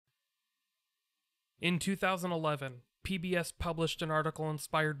In 2011, PBS published an article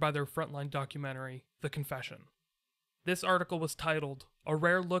inspired by their Frontline documentary, The Confession. This article was titled, "A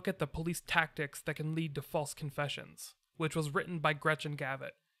Rare Look at the Police Tactics That Can Lead to False Confessions," which was written by Gretchen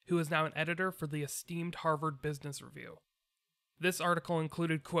Gavitt, who is now an editor for the esteemed Harvard Business Review. This article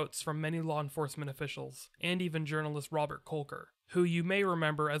included quotes from many law enforcement officials, and even journalist Robert Kolker, who you may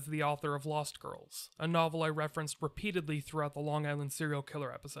remember as the author of Lost Girls, a novel I referenced repeatedly throughout the Long Island serial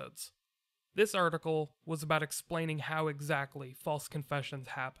killer episodes. This article was about explaining how exactly false confessions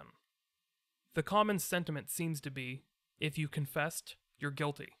happen. The common sentiment seems to be, if you confessed, you're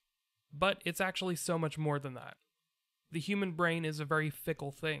guilty. But it's actually so much more than that. The human brain is a very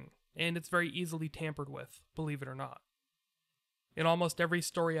fickle thing, and it's very easily tampered with, believe it or not. In almost every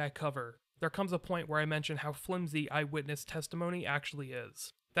story I cover, there comes a point where I mention how flimsy eyewitness testimony actually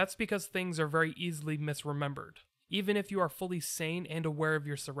is. That's because things are very easily misremembered. Even if you are fully sane and aware of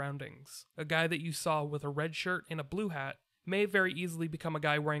your surroundings, a guy that you saw with a red shirt and a blue hat may very easily become a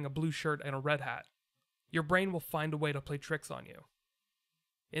guy wearing a blue shirt and a red hat. Your brain will find a way to play tricks on you.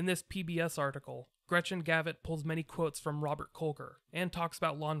 In this PBS article, Gretchen Gavitt pulls many quotes from Robert Kolker and talks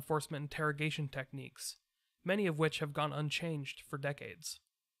about law enforcement interrogation techniques, many of which have gone unchanged for decades.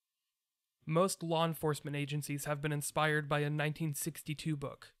 Most law enforcement agencies have been inspired by a 1962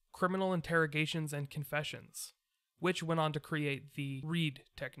 book, Criminal Interrogations and Confessions, which went on to create the Reed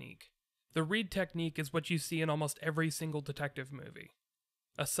technique. The Reed technique is what you see in almost every single detective movie.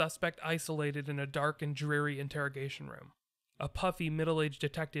 A suspect isolated in a dark and dreary interrogation room. A puffy middle-aged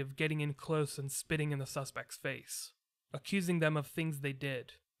detective getting in close and spitting in the suspect's face, accusing them of things they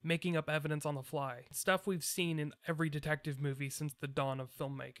did, making up evidence on the fly, stuff we've seen in every detective movie since the dawn of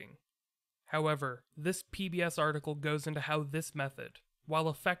filmmaking. However, this PBS article goes into how this method, while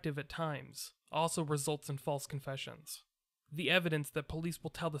effective at times, also results in false confessions. The evidence that police will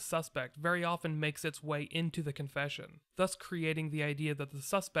tell the suspect very often makes its way into the confession, thus creating the idea that the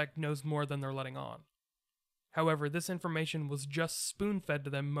suspect knows more than they're letting on. However, this information was just spoon-fed to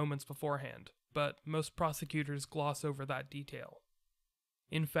them moments beforehand, but most prosecutors gloss over that detail.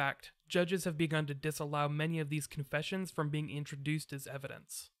 In fact, judges have begun to disallow many of these confessions from being introduced as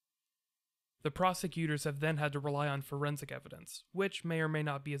evidence. The prosecutors have then had to rely on forensic evidence, which may or may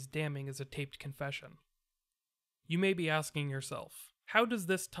not be as damning as a taped confession. You may be asking yourself, how does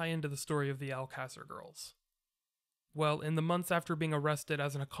this tie into the story of the Alcasser girls? Well, in the months after being arrested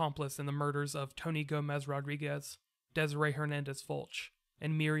as an accomplice in the murders of Toni Gomez Rodriguez, Desiree Hernandez Folch,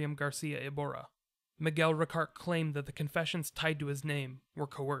 and Miriam Garcia Iborra, Miguel Ricart claimed that the confessions tied to his name were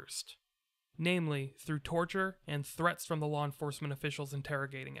coerced, namely through torture and threats from the law enforcement officials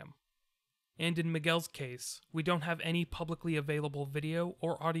interrogating him. And in Miguel's case, we don't have any publicly available video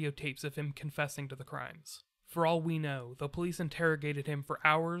or audio tapes of him confessing to the crimes. For all we know, the police interrogated him for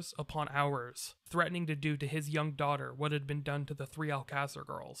hours upon hours, threatening to do to his young daughter what had been done to the 3 Alcasser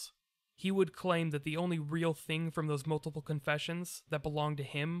girls. He would claim that the only real thing from those multiple confessions that belonged to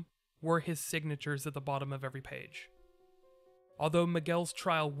him were his signatures at the bottom of every page. Although Miguel's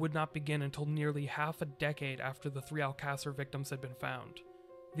trial would not begin until nearly half a decade after the 3 Alcasser victims had been found,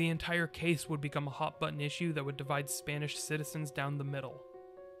 the entire case would become a hot-button issue that would divide Spanish citizens down the middle.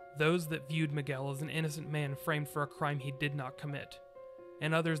 Those that viewed Miguel as an innocent man framed for a crime he did not commit,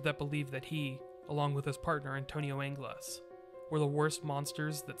 and others that believed that he, along with his partner Antonio Angles, were the worst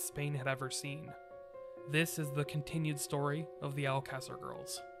monsters that Spain had ever seen. This is the continued story of the Alcasser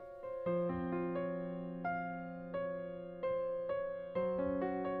girls.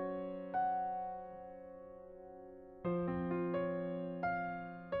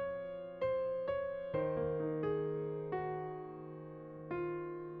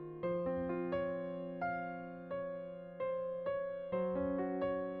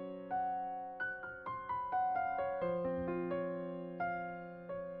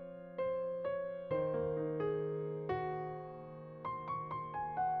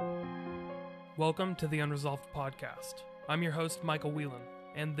 Welcome to the Unresolved podcast. I'm your host, Michael Whelan,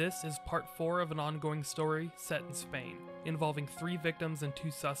 and this is part 4 of an ongoing story set in Spain, involving 3 victims and 2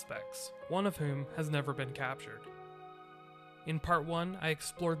 suspects, one of whom has never been captured. In part 1, I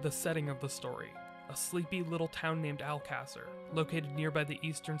explored the setting of the story, a sleepy little town named Alcasser, located nearby the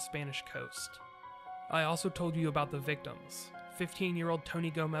eastern Spanish coast. I also told you about the victims, 15-year-old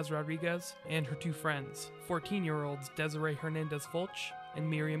Toni Gomez Rodriguez and her 2 friends, 14-year-olds Desiree Hernandez Folch and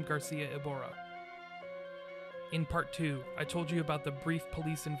Miriam Garcia Iborra. In part 2, I told you about the brief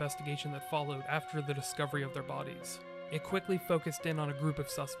police investigation that followed after the discovery of their bodies. It quickly focused in on a group of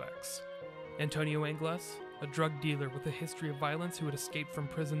suspects. Antonio Angles, a drug dealer with a history of violence who had escaped from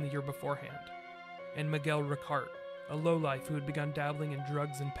prison the year beforehand, and Miguel Ricart, a lowlife who had begun dabbling in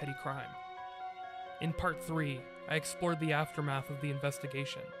drugs and petty crime. In Part 3, I explored the aftermath of the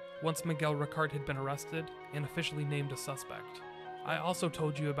investigation, once Miguel Ricart had been arrested and officially named a suspect. I also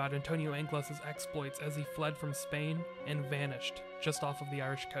told you about Antonio Ingles' exploits as he fled from Spain and vanished just off of the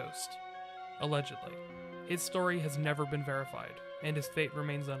Irish coast. Allegedly. His story has never been verified, and his fate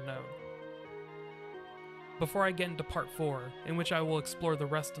remains unknown. Before I get into Part 4, in which I will explore the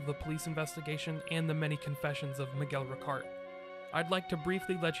rest of the police investigation and the many confessions of Miguel Ricart, I'd like to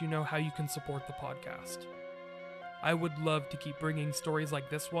briefly let you know how you can support the podcast. I would love to keep bringing stories like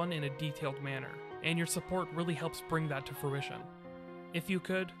this one in a detailed manner, and your support really helps bring that to fruition. If you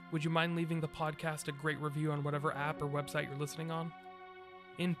could, would you mind leaving the podcast a great review on whatever app or website you're listening on?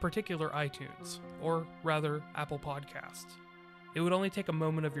 In particular, iTunes, or rather, Apple Podcasts. It would only take a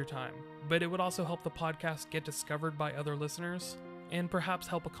moment of your time, but it would also help the podcast get discovered by other listeners, and perhaps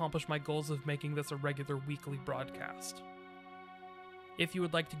help accomplish my goals of making this a regular weekly broadcast. If you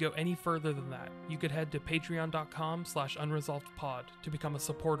would like to go any further than that, you could head to patreon.com/unresolvedpod to become a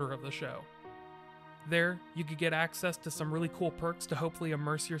supporter of the show. There, you could get access to some really cool perks to hopefully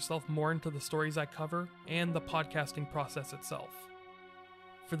immerse yourself more into the stories I cover and the podcasting process itself.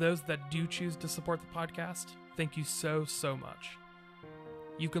 For those that do choose to support the podcast, thank you so much.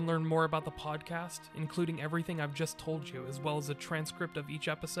 You can learn more about the podcast, including everything I've just told you, as well as a transcript of each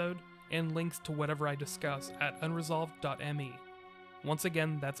episode and links to whatever I discuss at unresolved.me. Once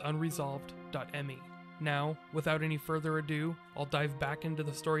again, that's unresolved.me. Now, without any further ado, I'll dive back into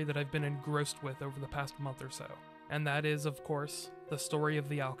the story that I've been engrossed with over the past month or so. And that is, of course, the story of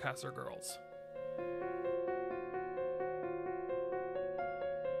the Alcasser girls.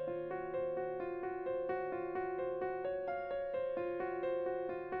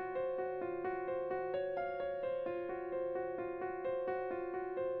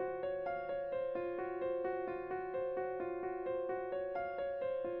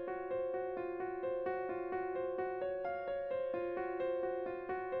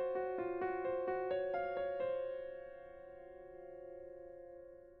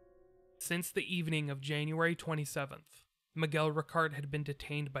 Since the evening of January 27th, Miguel Ricart had been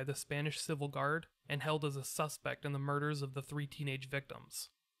detained by the Spanish Civil Guard and held as a suspect in the murders of the 3 teenage victims.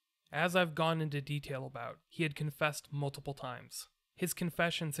 As I've gone into detail about, he had confessed multiple times. His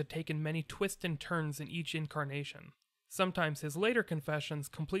confessions had taken many twists and turns in each incarnation, sometimes his later confessions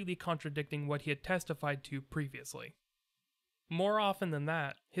completely contradicting what he had testified to previously. More often than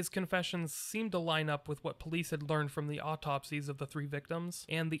that, his confessions seemed to line up with what police had learned from the autopsies of the 3 victims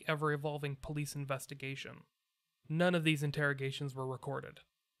and the ever-evolving police investigation. None of these interrogations were recorded.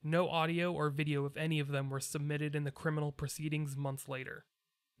 No audio or video of any of them were submitted in the criminal proceedings months later.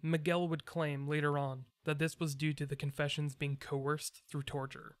 Miguel would claim later on that this was due to the confessions being coerced through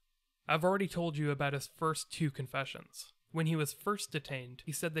torture. I've already told you about his first 2 confessions. When he was first detained,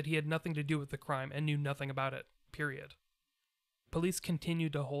 he said that he had nothing to do with the crime and knew nothing about it, period. Police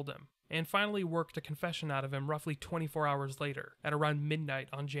continued to hold him, and finally worked a confession out of him roughly 24 hours later, at around midnight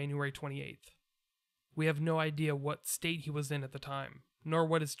on January 28th. We have no idea what state he was in at the time, nor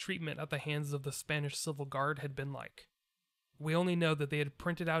what his treatment at the hands of the Spanish Civil Guard had been like. We only know that they had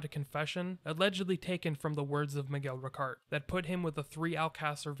printed out a confession, allegedly taken from the words of Miguel Ricart, that put him with the 3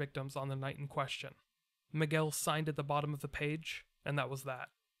 Alcasser victims on the night in question. Miguel signed at the bottom of the page, and that was that.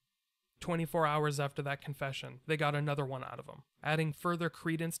 24 hours after that confession, they got another one out of him, adding further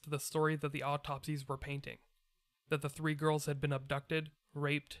credence to the story that the autopsies were painting. That the 3 girls had been abducted,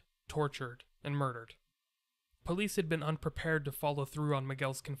 raped, tortured, and murdered. Police had been unprepared to follow through on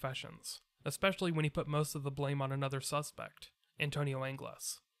Miguel's confessions, especially when he put most of the blame on another suspect, Antonio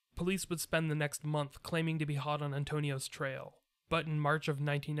Ingles. Police would spend the next month claiming to be hot on Antonio's trail, but in March of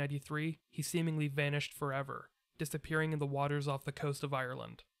 1993, he seemingly vanished forever, disappearing in the waters off the coast of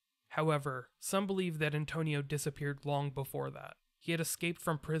Ireland. However, some believe that Antonio disappeared long before that. He had escaped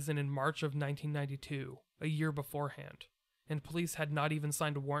from prison in March of 1992, a year beforehand, and police had not even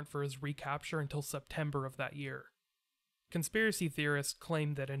signed a warrant for his recapture until September of that year. Conspiracy theorists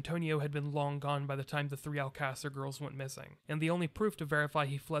claim that Antonio had been long gone by the time the 3 Alcasser girls went missing, and the only proof to verify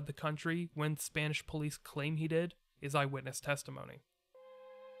he fled the country when Spanish police claim he did is eyewitness testimony.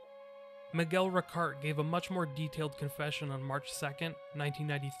 Miguel Ricart gave a much more detailed confession on March 2nd,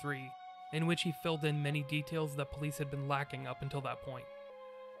 1993, in which he filled in many details that police had been lacking up until that point.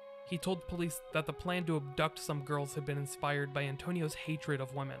 He told police that the plan to abduct some girls had been inspired by Antonio's hatred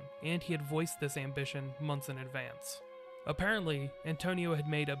of women, and he had voiced this ambition months in advance. Apparently, Antonio had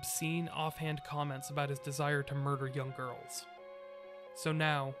made obscene, offhand comments about his desire to murder young girls. So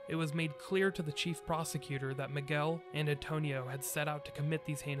now, it was made clear to the chief prosecutor that Miguel and Antonio had set out to commit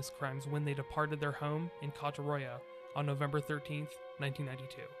these heinous crimes when they departed their home in Catoroya on November 13th,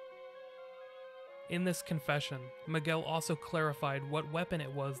 1992. In this confession, Miguel also clarified what weapon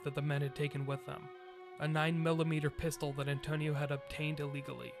it was that the men had taken with them, a 9mm pistol that Antonio had obtained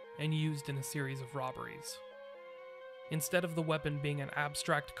illegally and used in a series of robberies. Instead of the weapon being an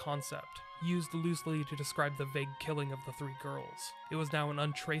abstract concept, used loosely to describe the vague killing of the 3 girls, it was now an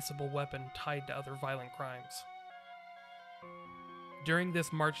untraceable weapon tied to other violent crimes. During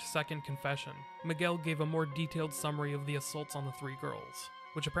this March 2nd confession, Miguel gave a more detailed summary of the assaults on the 3 girls,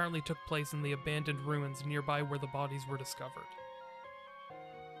 which apparently took place in the abandoned ruins nearby where the bodies were discovered.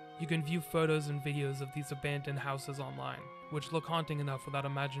 You can view photos and videos of these abandoned houses online, which look haunting enough without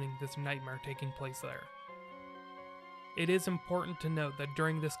imagining this nightmare taking place there. It is important to note that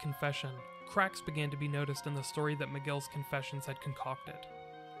during this confession, cracks began to be noticed in the story that Miguel's confessions had concocted.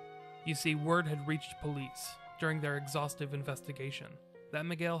 You see, word had reached police, during their exhaustive investigation, that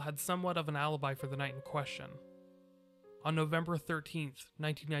Miguel had somewhat of an alibi for the night in question. On November 13th,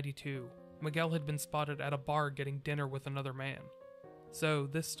 1992, Miguel had been spotted at a bar getting dinner with another man. So,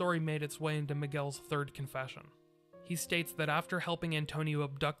 this story made its way into Miguel's 3rd confession. He states that after helping Antonio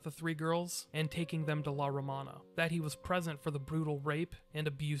abduct the 3 girls and taking them to La Romana, that he was present for the brutal rape and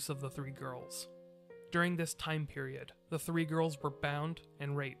abuse of the 3 girls. During this time period, the 3 girls were bound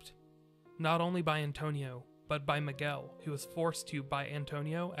and raped, not only by Antonio, but by Miguel, who was forced to by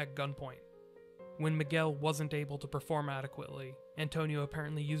Antonio at gunpoint. When Miguel wasn't able to perform adequately, Antonio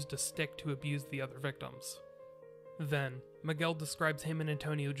apparently used a stick to abuse the other victims. Then, Miguel describes him and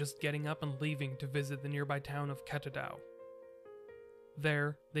Antonio just getting up and leaving to visit the nearby town of Catadao.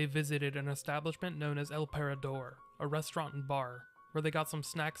 There, they visited an establishment known as El Parador, a restaurant and bar, where they got some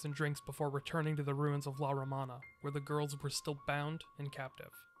snacks and drinks before returning to the ruins of La Romana, where the girls were still bound and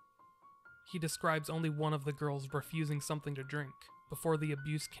captive. He describes only one of the girls refusing something to drink, before the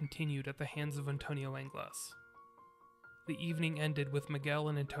abuse continued at the hands of Antonio Angles. The evening ended with Miguel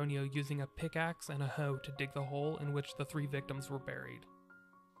and Antonio using a pickaxe and a hoe to dig the hole in which the 3 victims were buried.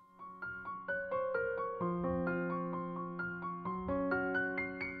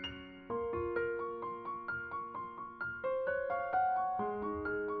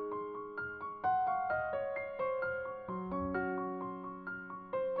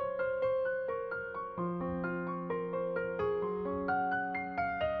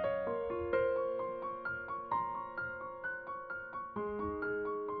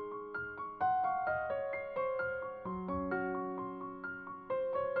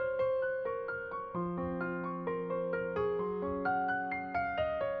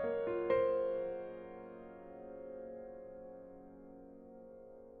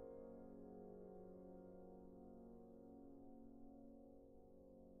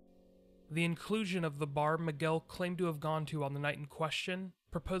 The inclusion of the bar Miguel claimed to have gone to on the night in question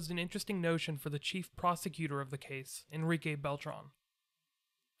proposed an interesting notion for the chief prosecutor of the case, Enrique Beltran.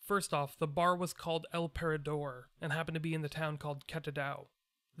 First off, the bar was called El Parador and happened to be in the town called Catadao.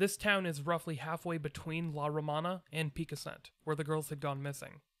 This town is roughly halfway between La Romana and Picassent, where the girls had gone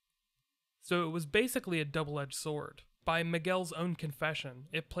missing. So it was basically a double-edged sword. By Miguel's own confession,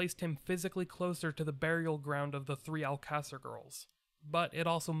 it placed him physically closer to the burial ground of the 3 Alcasser girls, but it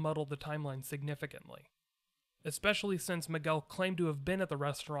also muddled the timeline significantly, especially since Miguel claimed to have been at the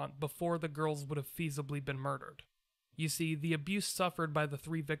restaurant before the girls would have feasibly been murdered. You see, the abuse suffered by the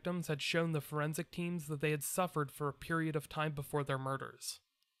 3 victims had shown the forensic teams that they had suffered for a period of time before their murders.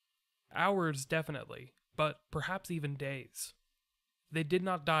 Hours, definitely, but perhaps even days. They did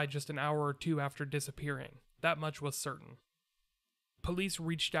not die just an hour or 2 after disappearing, that much was certain. Police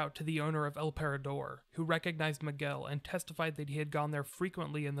reached out to the owner of El Parador, who recognized Miguel and testified that he had gone there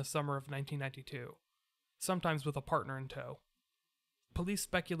frequently in the summer of 1992, sometimes with a partner in tow. Police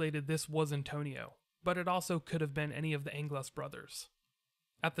speculated this was Antonio, but it also could have been any of the Angles brothers.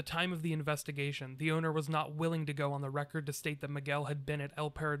 At the time of the investigation, the owner was not willing to go on the record to state that Miguel had been at El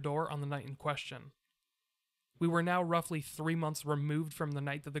Parador on the night in question. We were now roughly 3 months removed from the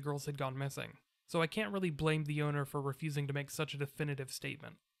night that the girls had gone missing, so I can't really blame the owner for refusing to make such a definitive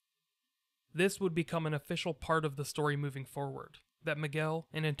statement. This would become an official part of the story moving forward, that Miguel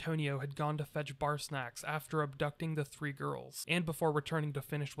and Antonio had gone to fetch bar snacks after abducting the 3 girls, and before returning to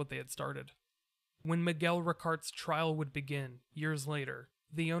finish what they had started. When Miguel Ricart's trial would begin, years later,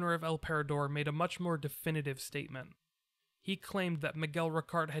 the owner of El Parador made a much more definitive statement. He claimed that Miguel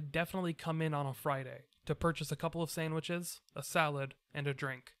Ricart had definitely come in on a Friday to purchase a couple of sandwiches, a salad, and a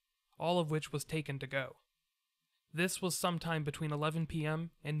drink, all of which was taken to go. This was sometime between 11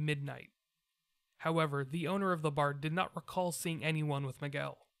 p.m. and midnight. However, the owner of the bar did not recall seeing anyone with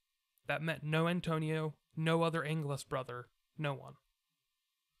Miguel. That meant no Antonio, no other Angles brother, no one.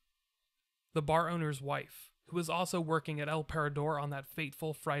 The bar owner's wife, who was also working at El Parador on that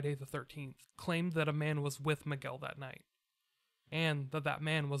fateful Friday the 13th, claimed that a man was with Miguel that night, and that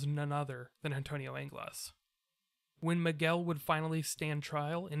man was none other than Antonio Angles. When Miguel would finally stand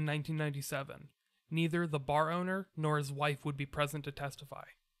trial in 1997, neither the bar owner nor his wife would be present to testify.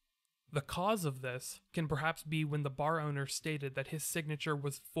 The cause of this can perhaps be when the bar owner stated that his signature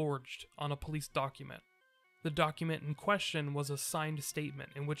was forged on a police document. The document in question was a signed statement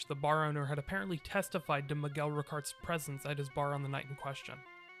in which the bar owner had apparently testified to Miguel Ricart's presence at his bar on the night in question.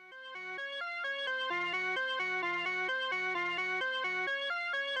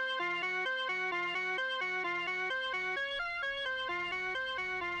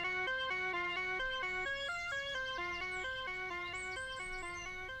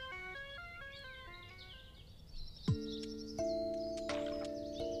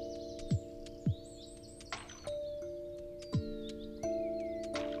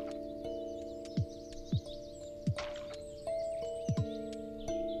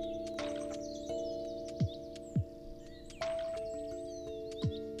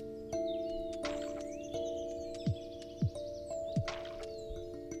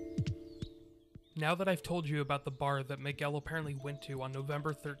 Now that I've told you about the bar that Miguel apparently went to on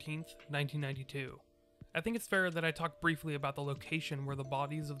November 13th, 1992, I think it's fair that I talk briefly about the location where the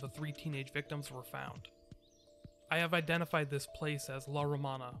bodies of the 3 teenage victims were found. I have identified this place as La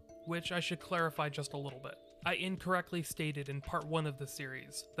Romana, which I should clarify just a little bit. I incorrectly stated in part 1 of the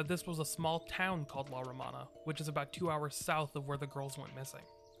series that this was a small town called La Romana, which is about 2 hours south of where the girls went missing.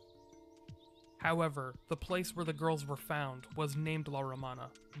 However, the place where the girls were found was named La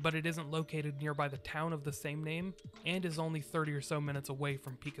Romana, but it isn't located nearby the town of the same name and is only 30 or so minutes away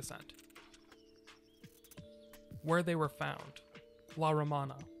from Picassent. Where they were found, La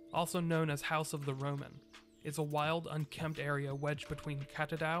Romana, also known as House of the Roman, is a wild, unkempt area wedged between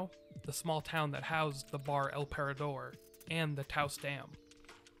Catadau, the small town that housed the bar El Parador, and the Taos Dam.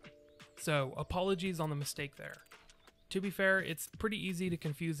 So, apologies on the mistake there. To be fair, it's pretty easy to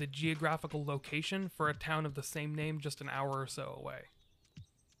confuse a geographical location for a town of the same name just an hour or so away.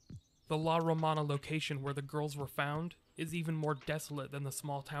 The La Romana location where the girls were found is even more desolate than the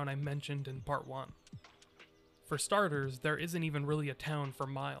small town I mentioned in part 1. For starters, there isn't even really a town for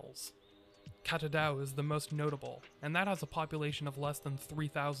miles. Catadau is the most notable, and that has a population of less than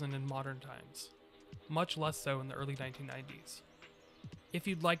 3,000 in modern times, much less so in the early 1990s. If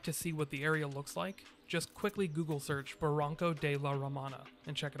you'd like to see what the area looks like, just quickly Google search Barranco de la Romana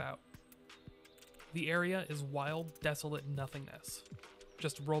and check it out. The area is wild, desolate nothingness.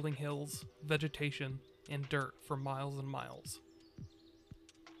 Just rolling hills, vegetation, and dirt for miles and miles.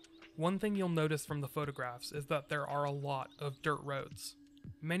 One thing you'll notice from the photographs is that there are a lot of dirt roads.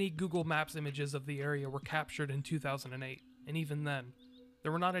 Many Google Maps images of the area were captured in 2008, and even then,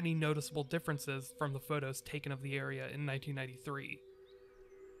 there were not any noticeable differences from the photos taken of the area in 1993.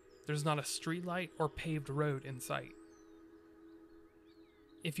 There's not a streetlight or paved road in sight.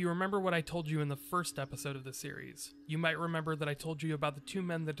 If you remember what I told you in the first episode of the series, you might remember that I told you about the 2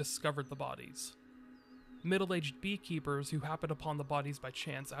 men that discovered the bodies. Middle-aged beekeepers who happened upon the bodies by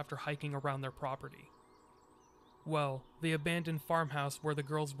chance after hiking around their property. Well, the abandoned farmhouse where the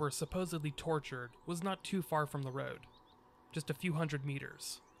girls were supposedly tortured was not too far from the road, just a few hundred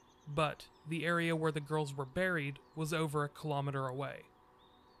meters. But the area where the girls were buried was over 1 kilometer away.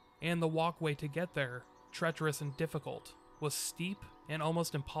 And the walkway to get there, treacherous and difficult, was steep and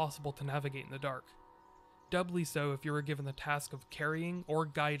almost impossible to navigate in the dark. Doubly so if you were given the task of carrying or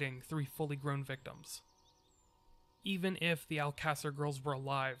guiding 3 fully grown victims. Even if the Alcasser girls were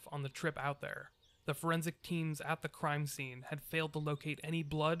alive on the trip out there, the forensic teams at the crime scene had failed to locate any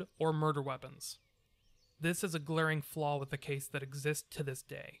blood or murder weapons. This is a glaring flaw with the case that exists to this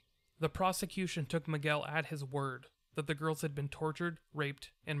day. The prosecution took Miguel at his word that the girls had been tortured, raped,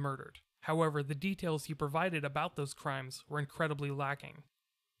 and murdered. However, the details he provided about those crimes were incredibly lacking.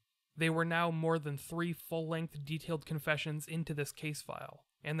 They were now more than 3 full-length detailed confessions into this case file,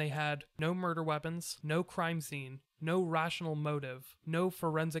 and they had no murder weapons, no crime scene, no rational motive, no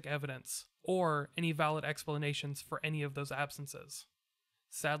forensic evidence, or any valid explanations for any of those absences.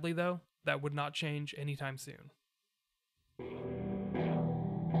 Sadly though, that would not change anytime soon.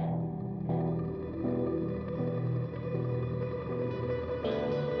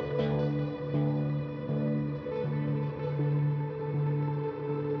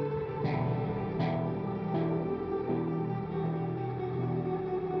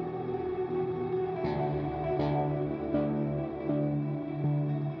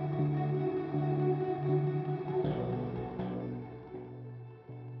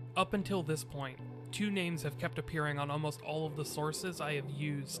 Up until this point, 2 names have kept appearing on almost all of the sources I have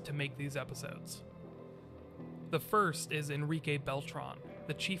used to make these episodes. The first is Enrique Beltran,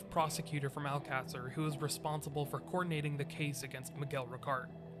 the chief prosecutor from Alcasser who is responsible for coordinating the case against Miguel Ricart.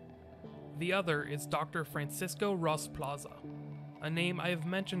 The other is Dr. Francisco Ros Plaza, a name I have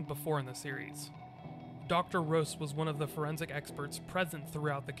mentioned before in the series. Dr. Ros was one of the forensic experts present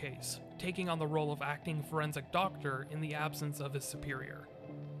throughout the case, taking on the role of acting forensic doctor in the absence of his superior.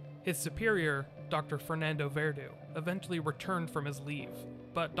 His superior, Dr. Fernando Verdu, eventually returned from his leave,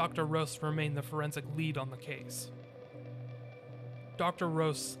 but Dr. Ros remained the forensic lead on the case. Dr.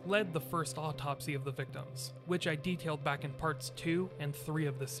 Ros led the first autopsy of the victims, which I detailed back in parts 2 and 3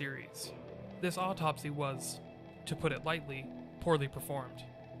 of the series. This autopsy was, to put it lightly, poorly performed.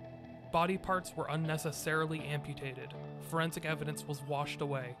 Body parts were unnecessarily amputated, forensic evidence was washed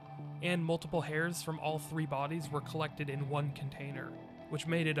away, and multiple hairs from all 3 bodies were collected in one container, which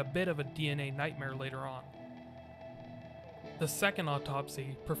made it a bit of a DNA nightmare later on. The second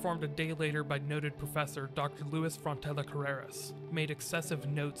autopsy, performed a day later by noted professor Dr. Luis Frontella Carreras, made excessive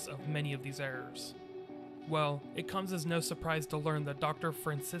notes of many of these errors. Well, it comes as no surprise to learn that Dr.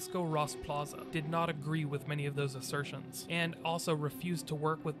 Francisco Ros Plaza did not agree with many of those assertions, and also refused to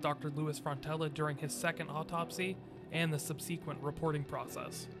work with Dr. Luis Frontella during his second autopsy and the subsequent reporting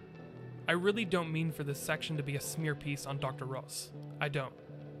process. I really don't mean for this section to be a smear piece on Dr. Ros. I don't.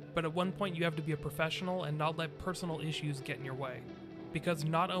 But at one point you have to be a professional and not let personal issues get in your way. Because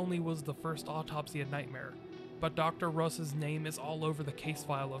not only was the first autopsy a nightmare, but Dr. Ros's name is all over the case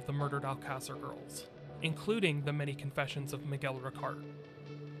file of the murdered Alcasser girls, including the many confessions of Miguel Ricart.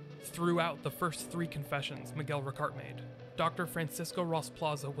 Throughout the first 3 confessions Miguel Ricart made, Dr. Francisco Ros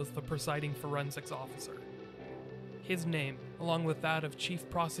Plaza was the presiding forensics officer. His name, along with that of Chief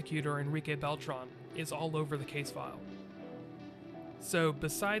Prosecutor Enrique Beltran, is all over the case file. So,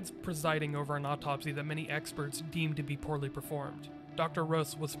 besides presiding over an autopsy that many experts deemed to be poorly performed, Dr.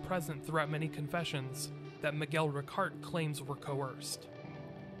 Ros was present throughout many confessions that Miguel Ricart claims were coerced.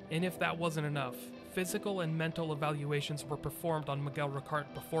 And if that wasn't enough, physical and mental evaluations were performed on Miguel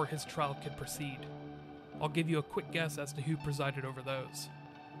Ricart before his trial could proceed. I'll give you a quick guess as to who presided over those.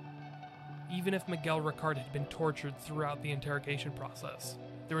 Even if Miguel Ricart had been tortured throughout the interrogation process,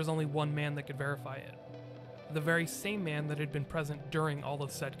 there was only one man that could verify it. The very same man that had been present during all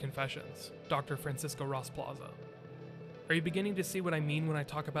of said confessions, Dr. Francisco Ros Plaza. Are you beginning to see what I mean when I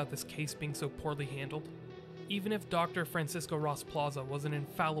talk about this case being so poorly handled? Even if Dr. Francisco Ros Plaza was an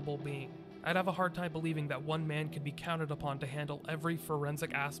infallible being, I'd have a hard time believing that one man could be counted upon to handle every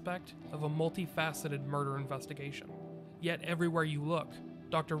forensic aspect of a multifaceted murder investigation. Yet everywhere you look,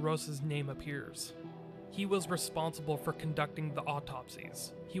 Dr. Ros's name appears. He was responsible for conducting the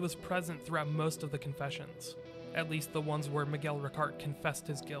autopsies. He was present throughout most of the confessions, at least the ones where Miguel Ricart confessed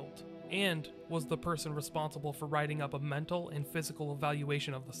his guilt, and was the person responsible for writing up a mental and physical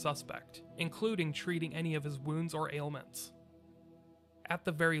evaluation of the suspect, including treating any of his wounds or ailments. At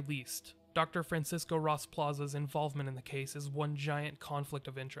the very least, Dr. Francisco Ros Plaza's involvement in the case is one giant conflict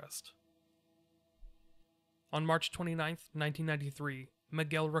of interest. On March 29, 1993,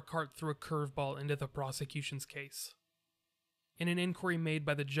 Miguel Ricart threw a curveball into the prosecution's case. In an inquiry made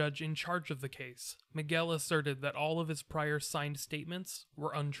by the judge in charge of the case, Miguel asserted that all of his prior signed statements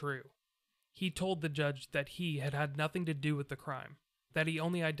were untrue. He told the judge that he had had nothing to do with the crime, that he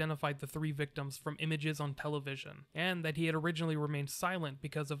only identified the 3 victims from images on television, and that he had originally remained silent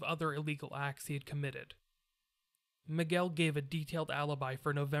because of other illegal acts he had committed. Miguel gave a detailed alibi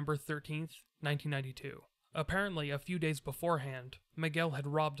for November 13, 1992. Apparently, a few days beforehand, Miguel had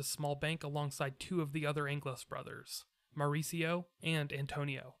robbed a small bank alongside 2 of the other Ingles brothers, Mauricio and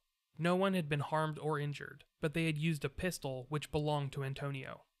Antonio. No one had been harmed or injured, but they had used a pistol which belonged to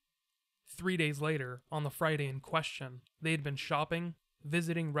Antonio. 3 days later, on the Friday in question, they had been shopping,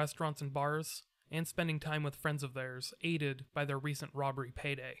 visiting restaurants and bars, and spending time with friends of theirs, aided by their recent robbery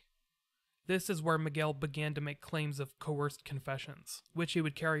payday. This is where Miguel began to make claims of coerced confessions, which he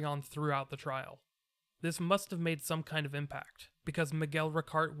would carry on throughout the trial. This must have made some kind of impact, because Miguel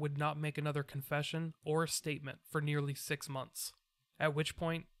Ricart would not make another confession or statement for nearly 6 months, at which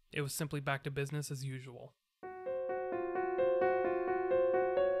point it was simply back to business as usual.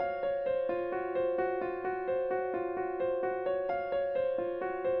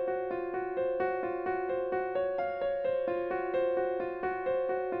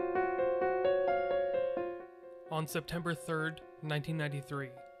 On September 3rd, 1993,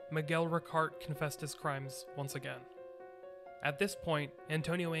 Miguel Ricart confessed his crimes once again. At this point,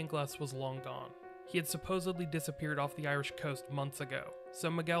 Antonio Ingles was long gone. He had supposedly disappeared off the Irish coast months ago, so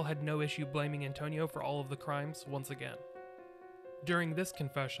Miguel had no issue blaming Antonio for all of the crimes once again. During this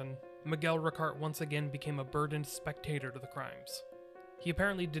confession, Miguel Ricart once again became a burdened spectator to the crimes. He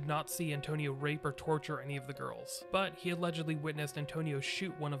apparently did not see Antonio rape or torture any of the girls, but he allegedly witnessed Antonio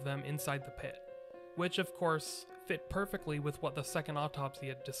shoot one of them inside the pit, which of course fit perfectly with what the second autopsy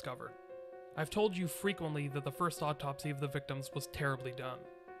had discovered. I've told you frequently that the first autopsy of the victims was terribly done.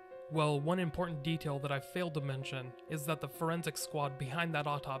 Well, one important detail that I failed to mention is that the forensic squad behind that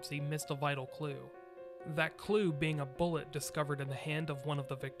autopsy missed a vital clue. That clue being a bullet discovered in the hand of one of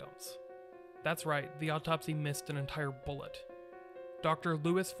the victims. That's right, the autopsy missed an entire bullet. Dr.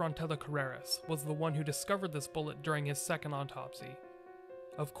 Luis Frontella Carreras was the one who discovered this bullet during his second autopsy.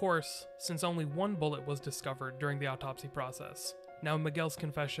 Of course, since only one bullet was discovered during the autopsy process, now Miguel's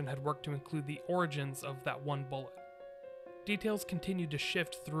confession had worked to include the origins of that one bullet. Details continued to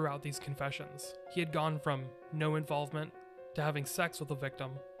shift throughout these confessions. He had gone from no involvement, to having sex with the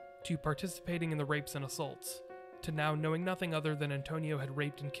victim, to participating in the rapes and assaults, to now knowing nothing other than Antonio had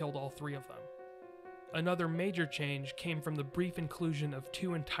raped and killed all three of them. Another major change came from the brief inclusion of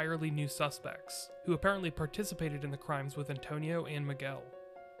two entirely new suspects, who apparently participated in the crimes with Antonio and Miguel.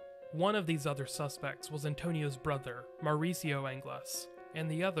 One of these other suspects was Antonio's brother, Mauricio Angles, and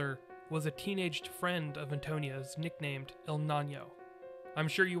the other was a teenaged friend of Antonio's nicknamed El Nano. I'm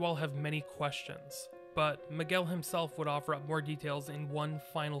sure you all have many questions, but Miguel himself would offer up more details in one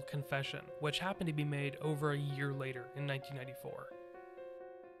final confession, which happened to be made over a year later in 1994.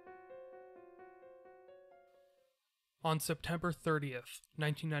 On September 30th,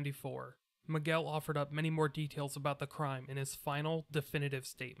 1994, Miguel offered up many more details about the crime in his final, definitive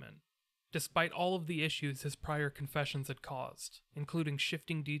statement. Despite all of the issues his prior confessions had caused, including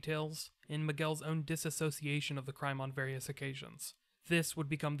shifting details and Miguel's own disassociation of the crime on various occasions, this would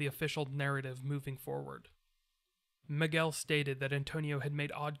become the official narrative moving forward. Miguel stated that Antonio had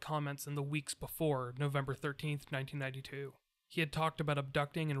made odd comments in the weeks before November 13th, 1992. He had talked about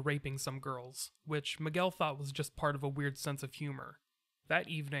abducting and raping some girls, which Miguel thought was just part of a weird sense of humor. That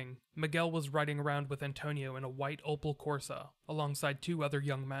evening, Miguel was riding around with Antonio in a white Opel Corsa, alongside two other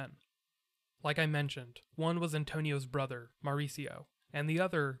young men. Like I mentioned, one was Antonio's brother, Mauricio, and the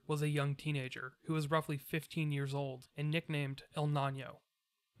other was a young teenager who was roughly 15 years old and nicknamed El Nano.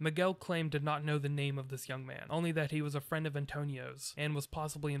 Miguel claimed to not know the name of this young man, only that he was a friend of Antonio's and was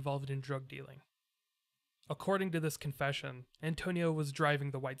possibly involved in drug dealing. According to this confession, Antonio was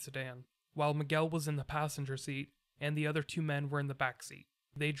driving the white sedan, while Miguel was in the passenger seat and the other two men were in the back seat.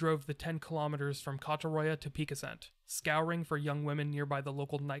 They drove the 10 kilometers from Catarroya to Picassent, scouring for young women nearby the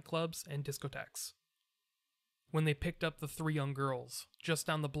local nightclubs and discotheques. When they picked up the three young girls, just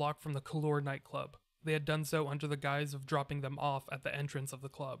down the block from the Couleur nightclub, they had done so under the guise of dropping them off at the entrance of the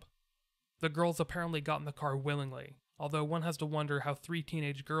club. The girls apparently got in the car willingly, although one has to wonder how three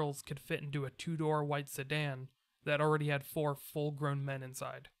teenage girls could fit into a two-door white sedan that already had four full-grown men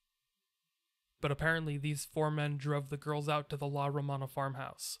inside. But apparently these four men drove the girls out to the La Romana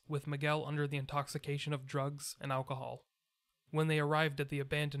farmhouse, with Miguel under the intoxication of drugs and alcohol. When they arrived at the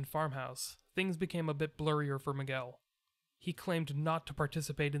abandoned farmhouse, things became a bit blurrier for Miguel. He claimed not to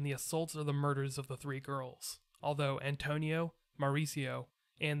participate in the assaults or the murders of the three girls, although Antonio, Mauricio,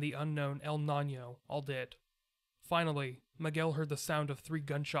 and the unknown El Nano all did. Finally, Miguel heard the sound of 3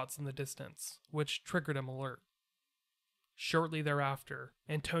 gunshots in the distance, which triggered him alert. Shortly thereafter,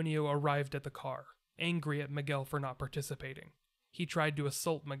 Antonio arrived at the car, angry at Miguel for not participating. He tried to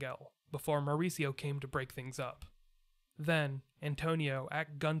assault Miguel, before Mauricio came to break things up. Then, Antonio,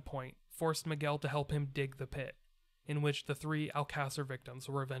 at gunpoint, forced Miguel to help him dig the pit, in which the 3 Alcasser victims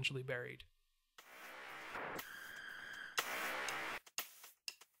were eventually buried.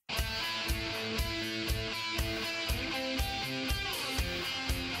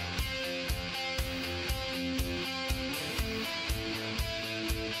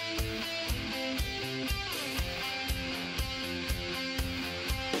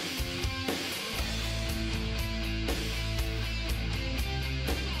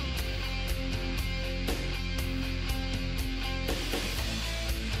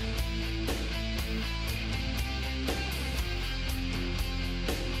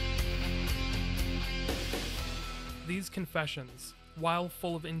 These confessions, while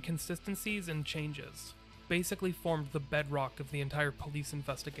full of inconsistencies and changes, basically formed the bedrock of the entire police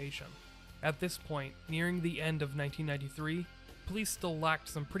investigation. At this point, nearing the end of 1993, police still lacked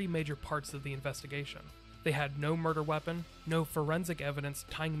some pretty major parts of the investigation. They had no murder weapon, no forensic evidence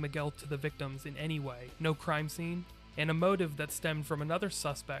tying Miguel to the victims in any way, no crime scene, and a motive that stemmed from another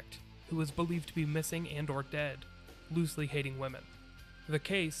suspect who was believed to be missing and or dead, loosely hating women. The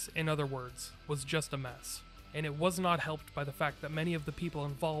case, in other words, was just a mess. And it was not helped by the fact that many of the people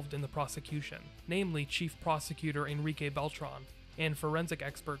involved in the prosecution, namely Chief Prosecutor Enrique Beltran and forensic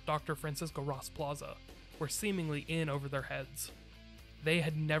expert Dr. Francisco Ross Plaza, were seemingly in over their heads. They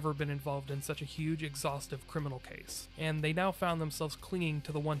had never been involved in such a huge, exhaustive criminal case, and they now found themselves clinging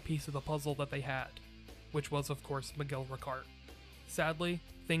to the one piece of the puzzle that they had, which was, of course, Miguel Ricart. Sadly,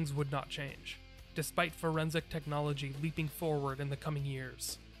 things would not change. Despite forensic technology leaping forward in the coming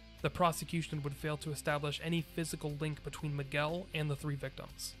years, the prosecution would fail to establish any physical link between Miguel and the 3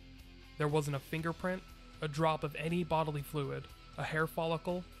 victims. There wasn't a fingerprint, a drop of any bodily fluid, a hair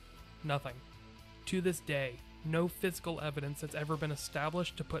follicle, nothing. To this day, no physical evidence has ever been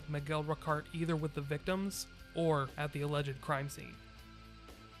established to put Miguel Ricart either with the victims or at the alleged crime scene.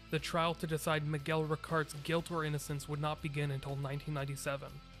 The trial to decide Miguel Ricart's guilt or innocence would not begin until 1997,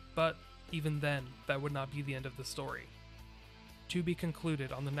 but even then, that would not be the end of the story. To be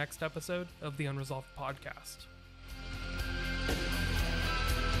concluded on the next episode of the Unresolved podcast.